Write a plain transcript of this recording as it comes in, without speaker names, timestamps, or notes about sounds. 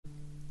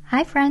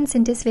Hi friends,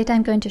 in this video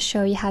I'm going to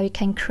show you how you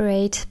can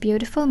create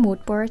beautiful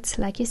mood boards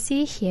like you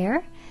see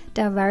here.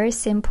 They're very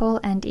simple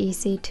and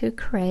easy to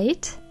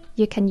create.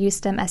 You can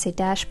use them as a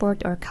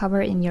dashboard or cover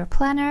in your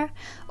planner,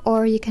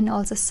 or you can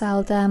also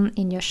sell them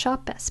in your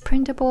shop as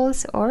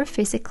printables or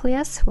physically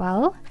as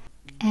well.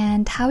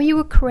 And how you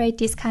will create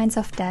these kinds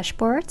of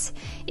dashboards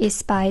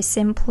is by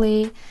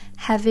simply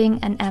having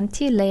an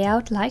empty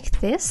layout like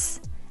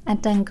this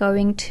and then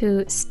going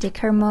to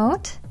sticker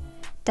mode,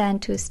 then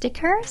to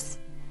stickers,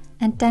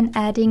 and then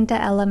adding the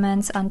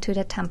elements onto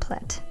the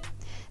template.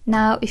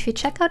 Now, if you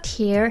check out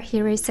here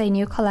is a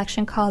new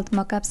collection called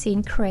Mockup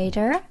Scene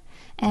Creator,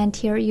 and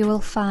here you will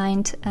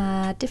find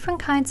different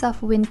kinds of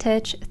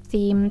vintage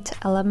themed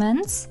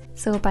elements.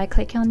 So by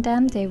clicking on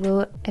them, they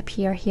will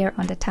appear here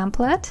on the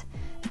template.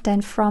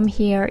 Then from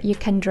here, you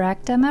can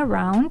drag them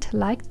around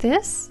like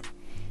this.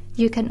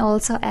 You can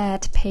also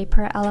add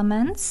paper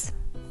elements,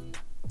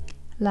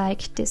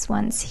 like these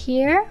ones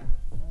here.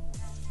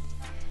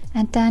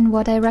 And then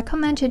what I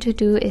recommend you to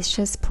do is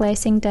just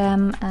placing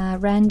them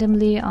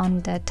randomly on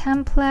the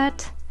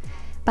template.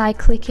 By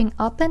clicking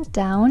up and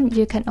down,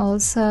 you can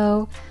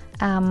also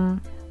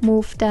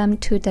move them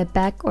to the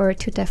back or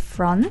to the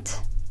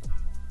front,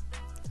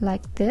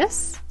 like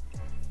this.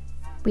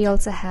 We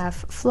also have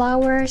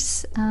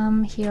flowers.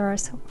 Here are,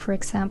 for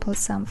example,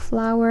 some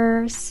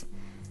flowers.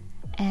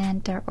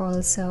 And there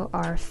also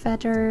are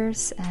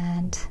feathers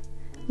and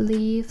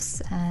leaves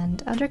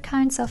and other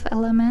kinds of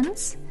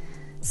elements.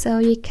 So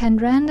you can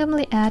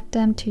randomly add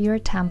them to your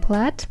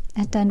template,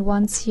 and then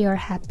once you're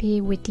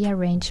happy with the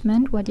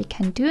arrangement, what you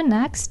can do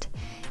next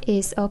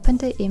is open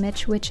the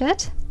image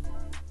widget.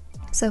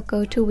 So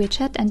go to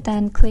widget and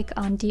then click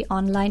on the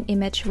online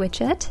image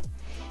widget.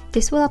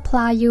 This will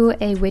apply you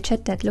a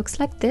widget that looks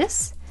like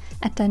this,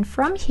 and then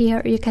from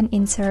here you can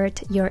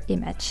insert your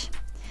image.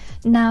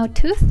 Now,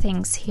 two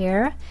things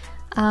here.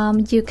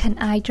 You can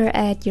either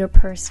add your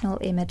personal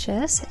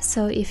images,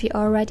 so if you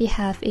already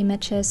have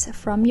images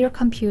from your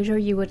computer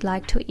you would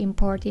like to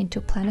import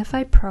into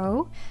Planify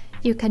Pro,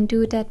 you can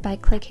do that by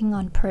clicking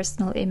on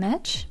Personal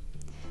Image.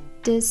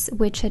 This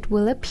widget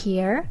will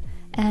appear,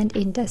 and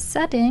in the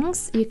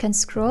settings you can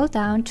scroll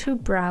down to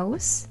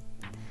Browse,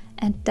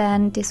 and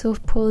then this will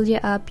pull you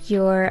up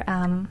your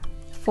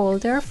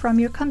folder from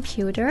your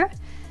computer,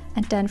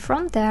 and then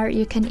from there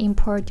you can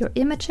import your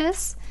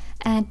images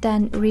and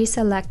then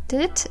reselect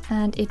it,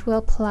 and it will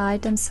apply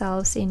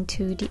themselves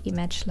into the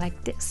image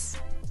like this.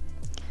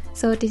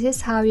 So this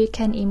is how you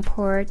can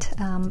import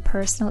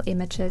personal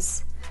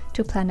images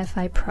to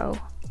Planify Pro.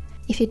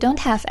 If you don't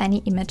have any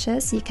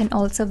images, you can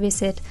also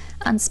visit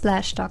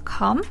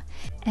unsplash.com,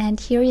 and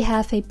here you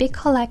have a big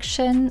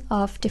collection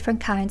of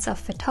different kinds of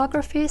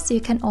photographies you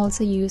can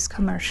also use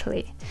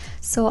commercially.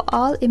 So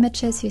all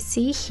images you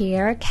see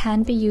here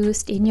can be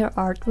used in your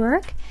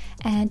artwork,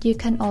 and you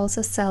can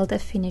also sell the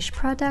finished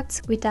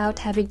products without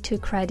having to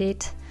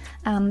credit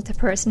the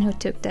person who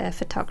took the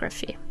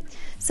photography.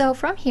 So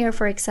from here,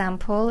 for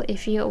example,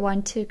 if you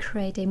want to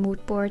create a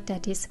mood board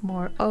that is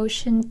more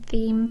ocean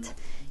themed,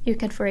 you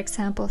can, for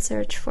example,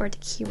 search for the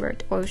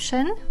keyword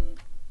ocean.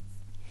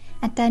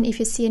 And then if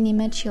you see an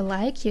image you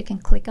like, you can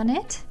click on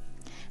it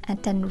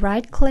and then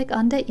right click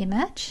on the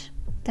image,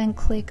 then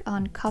click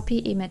on copy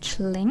image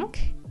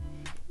link,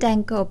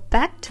 then go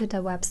back to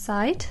the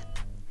website,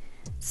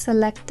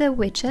 select the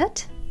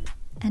widget,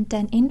 and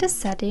then in the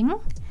setting,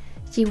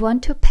 you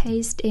want to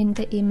paste in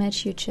the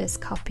image you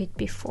just copied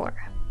before.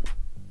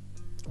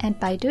 And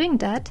by doing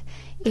that,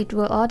 it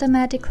will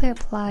automatically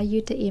apply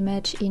you the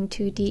image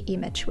into the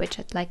image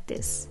widget like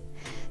this.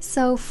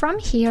 So from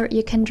here,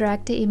 you can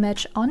drag the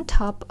image on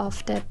top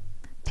of the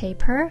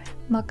paper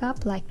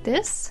mockup like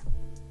this.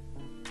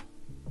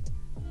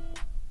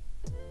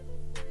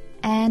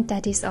 And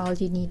that is all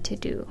you need to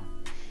do.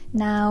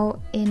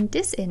 Now, in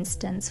this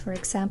instance, for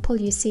example,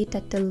 you see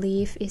that the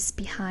leaf is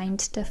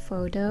behind the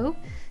photo.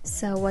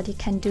 So what you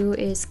can do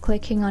is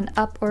clicking on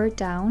up or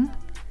down.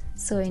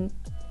 So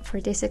for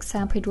this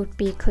example, it would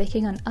be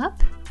clicking on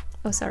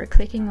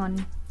clicking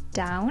on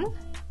down,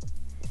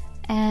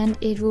 and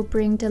it will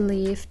bring the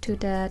leaf to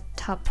the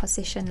top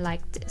position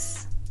like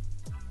this.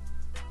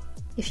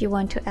 If you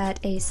want to add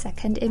a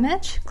second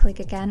image, click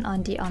again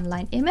on the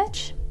online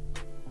image,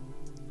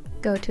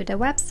 go to the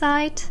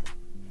website,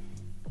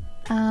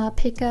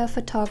 pick a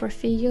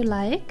photography you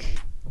like,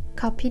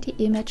 copy the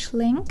image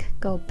link,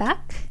 go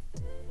back,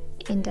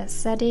 in the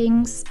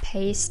settings,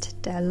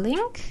 paste the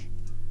link,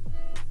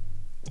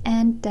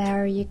 and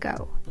there you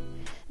go.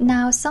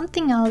 Now,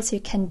 something else you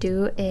can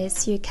do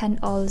is you can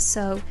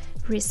also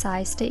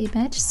resize the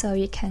image, so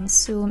you can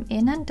zoom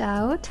in and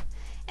out,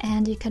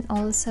 and you can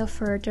also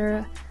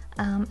further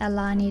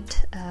align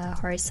it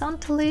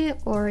horizontally,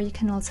 or you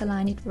can also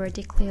align it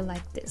vertically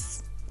like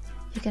this.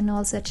 You can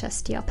also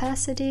adjust the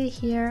opacity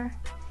here,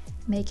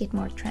 make it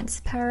more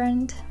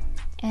transparent,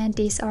 and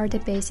these are the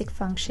basic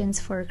functions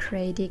for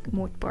creating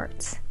mood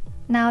boards.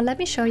 Now let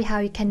me show you how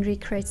you can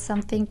recreate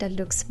something that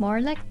looks more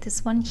like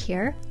this one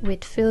here,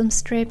 with film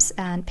strips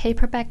and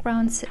paper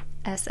backgrounds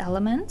as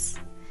elements.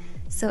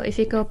 So if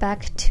you go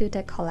back to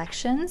the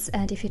collections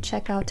and if you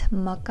check out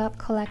Mockup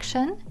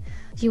collection,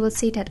 you will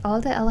see that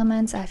all the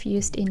elements I've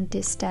used in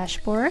this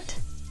dashboard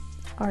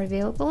are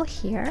available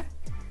here.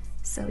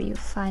 So you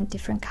find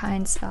different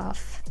kinds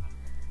of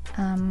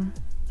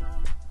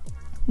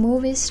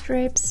movie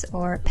strips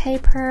or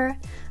paper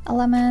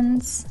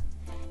elements,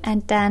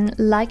 and then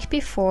like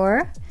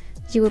before,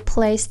 you will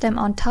place them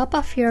on top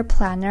of your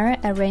planner,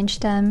 arrange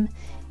them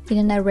in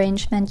an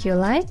arrangement you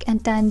like, and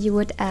then you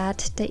would add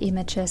the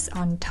images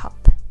on top.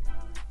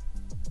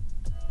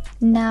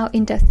 Now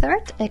in the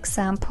third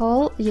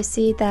example, you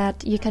see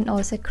that you can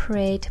also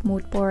create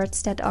mood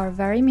boards that are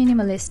very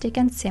minimalistic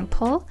and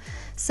simple.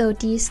 So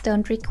these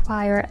don't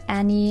require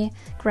any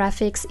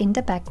graphics in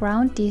the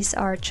background. These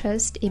are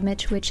just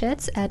image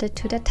widgets added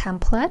to the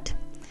template.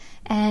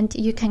 And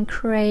you can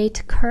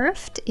create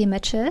curved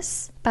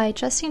images by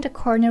adjusting the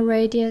corner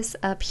radius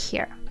up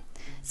here.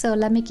 So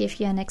let me give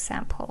you an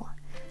example.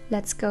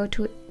 Let's go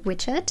to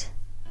Widget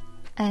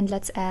and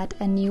let's add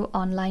a new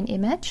online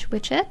image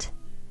widget.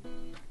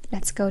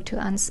 Let's go to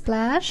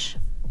Unsplash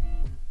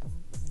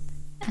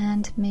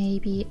and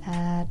maybe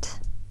add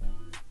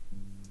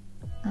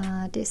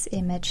this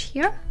image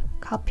here.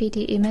 Copy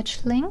the image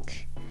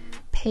link,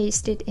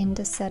 paste it in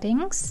the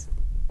settings.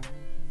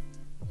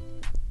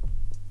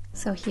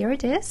 So here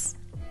it is.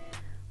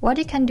 What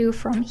you can do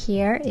from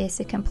here is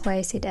you can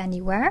place it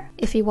anywhere.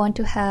 If you want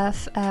to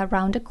have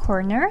rounded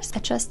corners,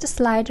 adjust the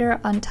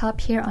slider on top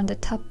here on the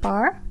top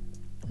bar,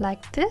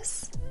 like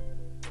this.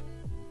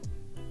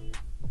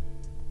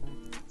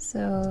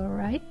 So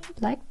right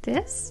like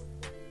this.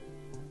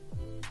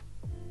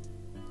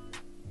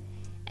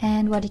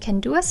 And what you can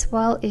do as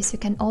well is you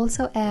can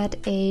also add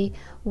a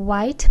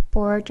white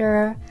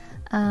border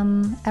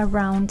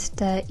around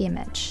the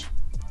image.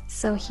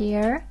 So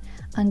here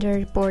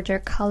under border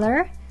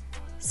color,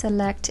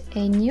 select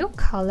a new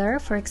color,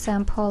 for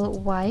example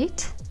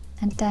white,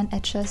 and then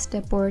adjust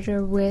the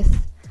border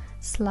width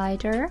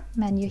slider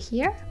menu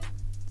here.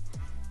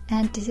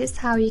 And this is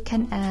how you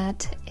can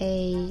add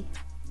a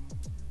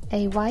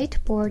white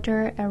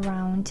border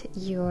around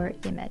your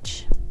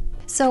image.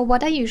 So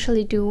what I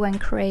usually do when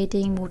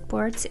creating mood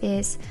boards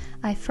is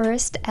I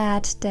first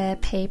add the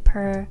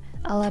paper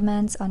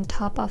elements on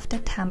top of the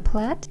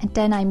template, and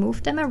then I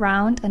move them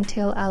around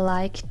until I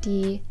like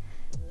the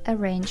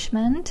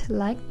arrangement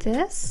like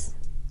this.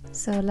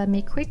 So let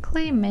me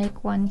quickly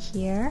make one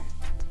here.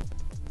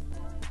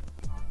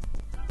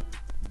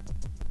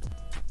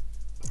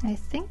 I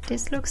think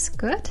this looks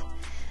good.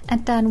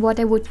 And then what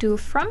I would do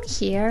from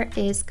here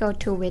is go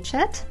to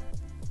Widget,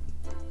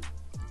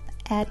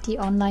 add the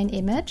online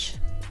image,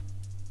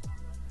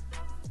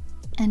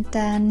 and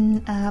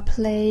then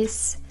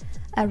place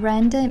a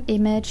random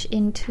image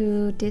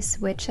into this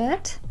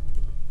widget,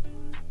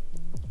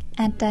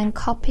 and then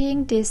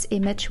copying this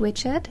image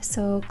widget.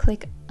 So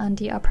click on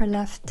the upper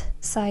left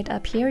side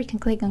up here, you can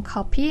click on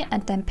copy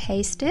and then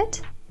paste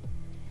it,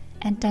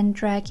 and then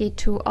drag it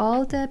to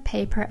all the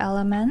paper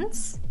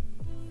elements.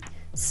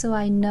 So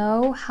I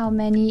know how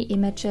many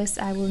images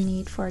I will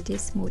need for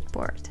this mood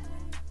board.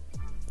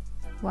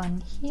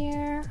 One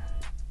here,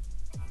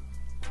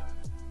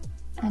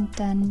 and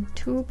then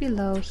two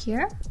below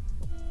here.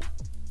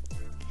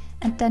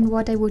 And then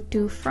what I would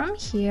do from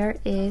here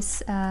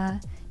is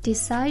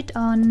decide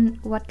on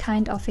what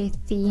kind of a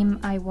theme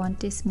I want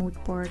this mood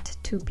board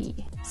to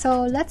be.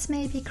 So let's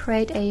maybe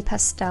create a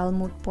pastel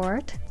mood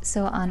board.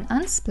 So on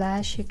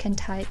Unsplash you can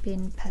type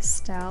in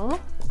pastel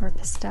or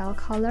pastel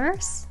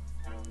colors.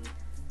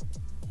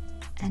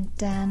 And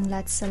then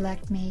let's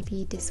select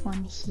maybe this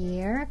one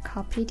here,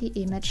 copy the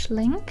image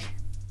link,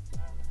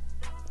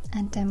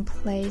 and then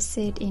place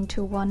it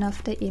into one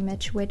of the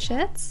image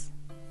widgets.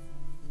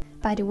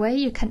 By the way,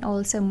 you can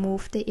also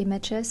move the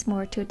images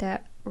more to the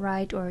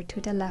right or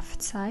to the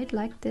left side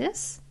like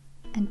this.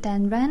 And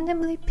then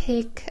randomly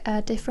pick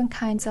different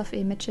kinds of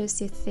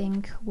images you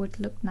think would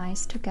look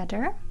nice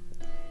together.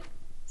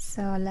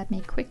 So let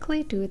me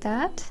quickly do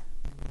that.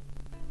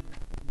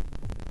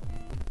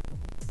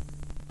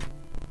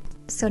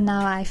 So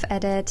now I've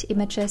added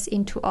images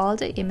into all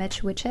the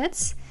image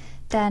widgets.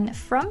 Then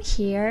from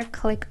here,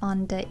 click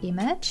on the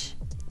image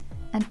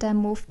and then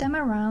move them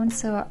around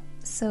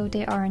so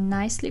they are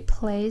nicely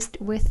placed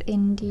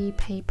within the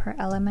paper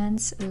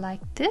elements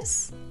like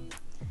this.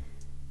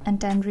 And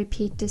then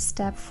repeat this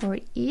step for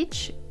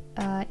each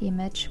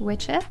image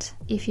widget.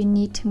 If you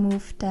need to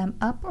move them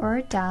up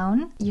or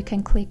down, you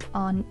can click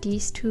on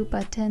these two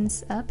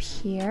buttons up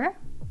here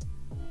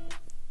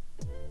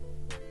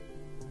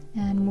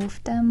and move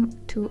them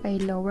to a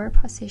lower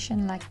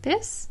position like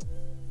this.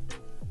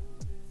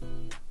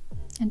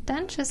 And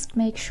then just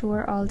make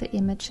sure all the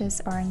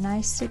images are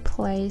nicely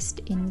placed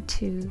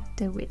into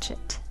the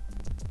widget.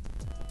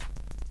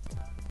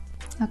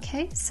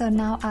 Okay, so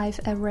now I've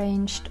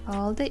arranged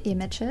all the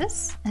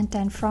images, and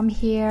then from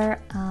here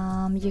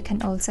you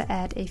can also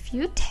add a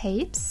few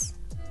tapes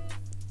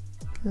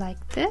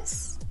like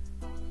this.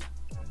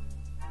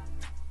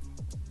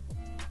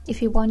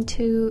 If you want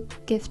to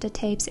give the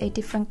tapes a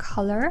different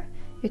color,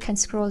 you can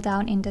scroll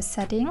down in the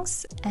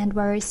settings, and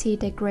where you see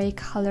the gray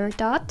color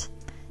dot,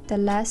 the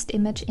last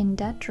image in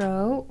that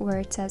row where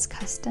it says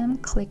custom,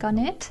 click on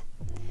it.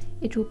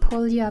 It will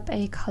pull you up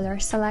a color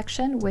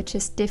selection which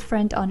is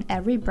different on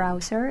every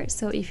browser,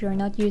 so if you're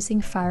not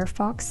using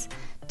Firefox,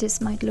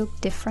 this might look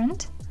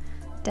different.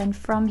 Then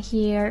from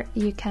here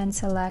you can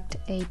select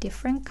a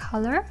different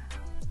color,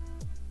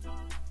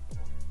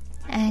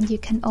 and you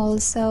can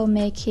also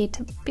make it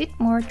a bit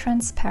more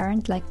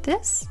transparent like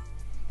this.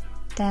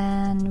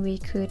 Then we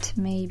could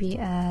maybe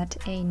add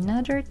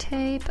another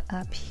tape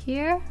up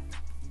here,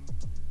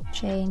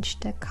 change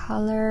the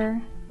color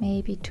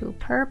maybe to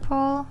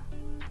purple,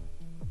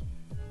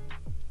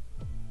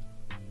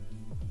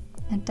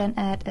 and then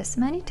add as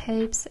many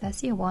tapes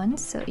as you want.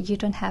 So you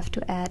don't have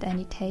to add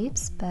any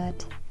tapes,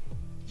 but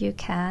you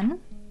can.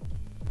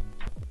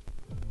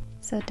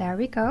 So there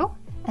we go.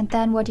 And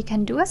then what you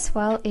can do as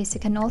well is you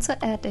can also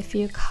add a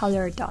few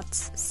color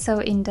dots. So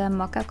in the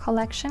mockup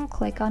collection,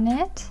 click on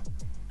it,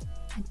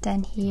 and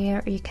then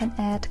here you can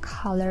add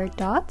color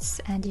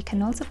dots, and you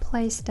can also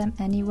place them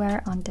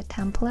anywhere on the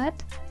template.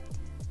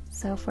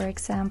 So for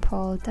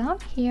example, down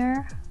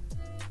here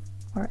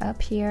or up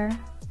here,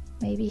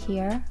 maybe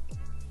here.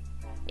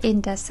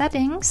 In the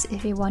settings,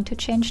 if you want to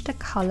change the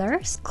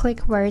colors, click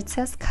where it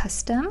says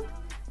custom.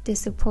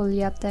 This will pull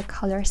you up the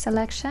color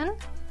selection,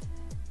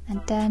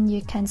 and then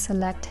you can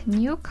select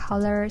new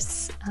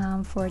colors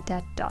for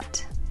that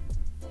dot.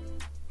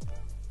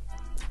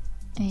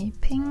 A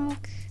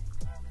pink,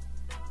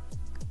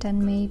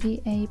 then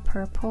maybe a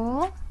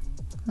purple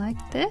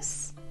like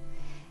this.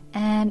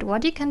 And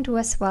what you can do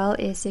as well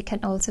is you can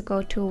also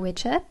go to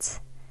widgets,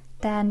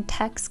 then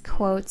text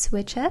quotes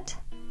widget,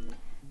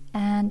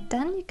 and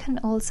then you can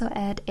also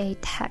add a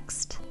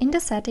text. In the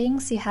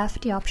settings you have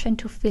the option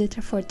to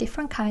filter for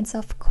different kinds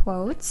of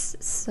quotes.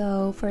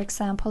 So for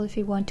example, if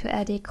you want to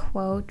add a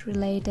quote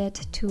related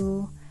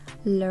to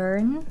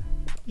learn,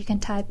 you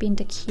can type in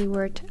the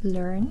keyword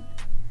learn,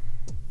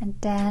 and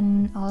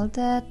then all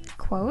the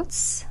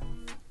quotes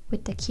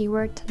with the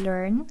keyword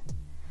learn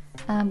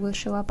will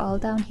show up all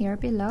down here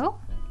below.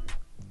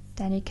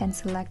 Then you can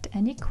select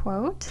any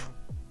quote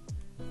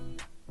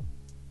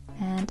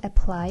and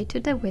apply to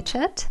the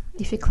widget.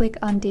 If you click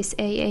on this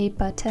AA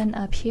button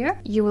up here,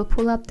 you will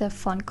pull up the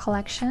font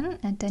collection,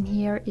 and then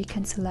here you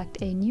can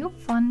select a new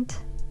font.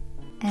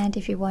 And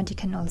if you want, you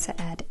can also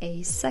add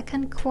a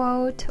second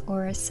quote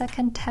or a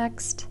second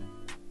text.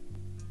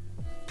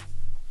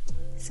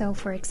 So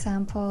for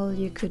example,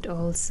 you could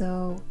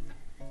also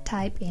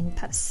type in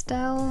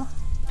pastel,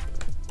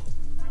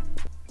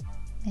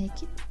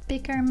 make it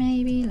bigger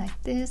maybe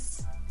like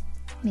this,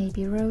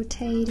 maybe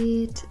rotate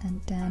it and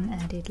then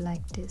add it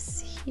like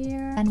this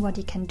here. And what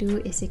you can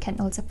do is you can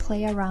also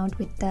play around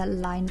with the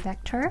line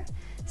vector.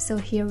 So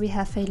here we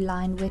have a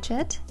line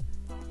widget.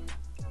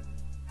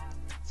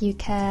 You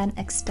can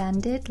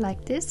extend it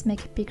like this,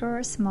 make it bigger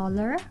or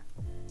smaller.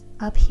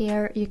 Up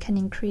here you can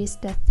increase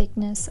the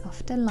thickness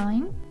of the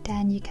line.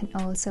 Then you can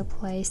also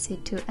place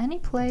it to any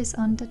place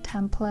on the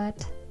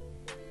template.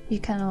 You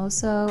can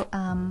also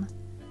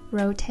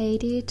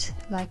rotate it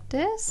like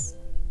this,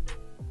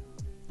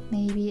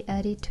 maybe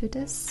add it to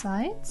the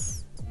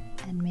sides,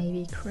 and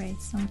maybe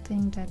create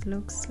something that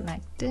looks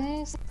like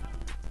this.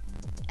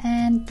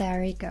 And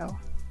there you go.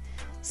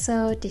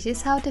 So this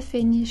is how the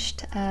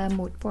finished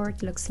mood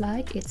board looks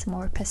like. It's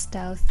more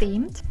pastel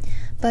themed,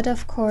 but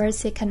of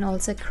course you can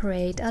also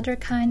create other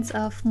kinds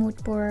of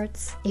mood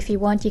boards. If you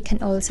want, you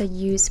can also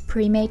use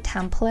pre-made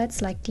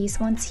templates like these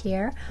ones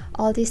here.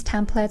 All these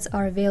templates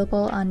are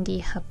available on the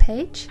hub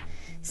page,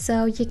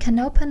 so you can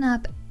open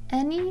up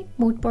any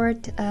mood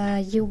board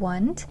you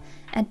want,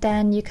 and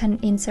then you can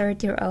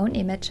insert your own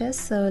images.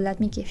 So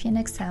let me give you an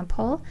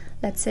example.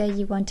 Let's say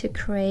you want to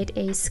create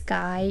a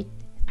sky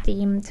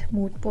themed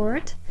mood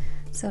board.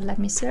 So let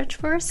me search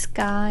for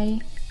sky,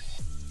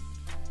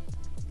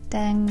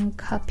 then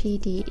copy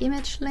the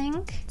image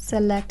link,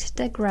 select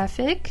the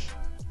graphic,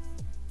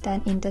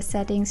 then in the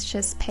settings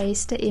just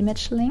paste the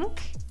image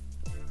link,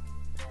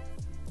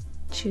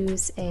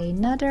 choose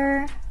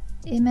another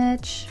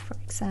image, for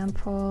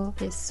example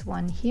this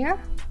one here,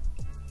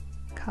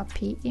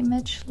 copy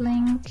image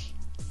link,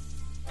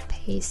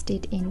 paste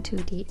it into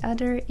the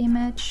other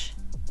image,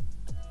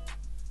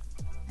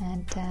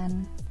 and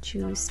then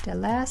choose the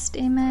last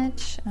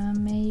image,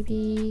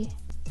 maybe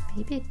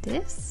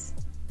this,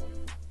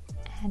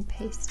 and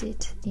paste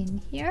it in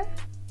here.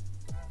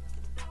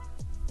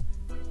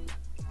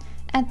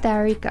 And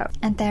there you go.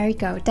 And there you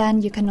go.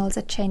 Then you can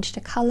also change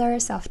the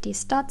colors of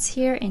these dots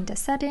here in the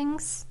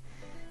settings.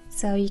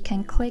 So you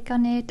can click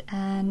on it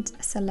and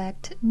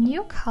select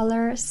new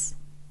colors.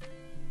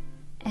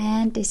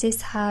 And this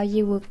is how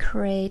you will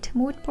create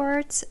mood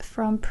boards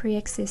from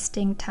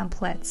pre-existing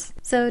templates.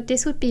 So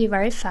this would be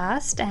very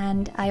fast,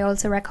 and I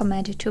also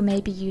recommend you to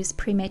maybe use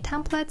pre-made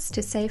templates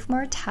to save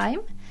more time.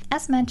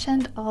 As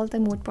mentioned, all the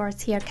mood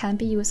boards here can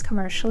be used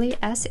commercially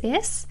as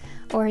is,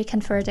 or you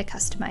can further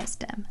customize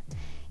them.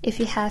 If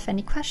you have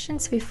any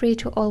questions, feel free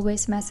to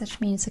always message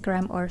me on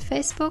Instagram or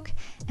Facebook,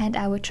 and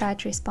I will try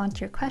to respond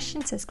to your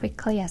questions as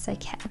quickly as I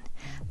can.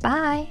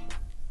 Bye!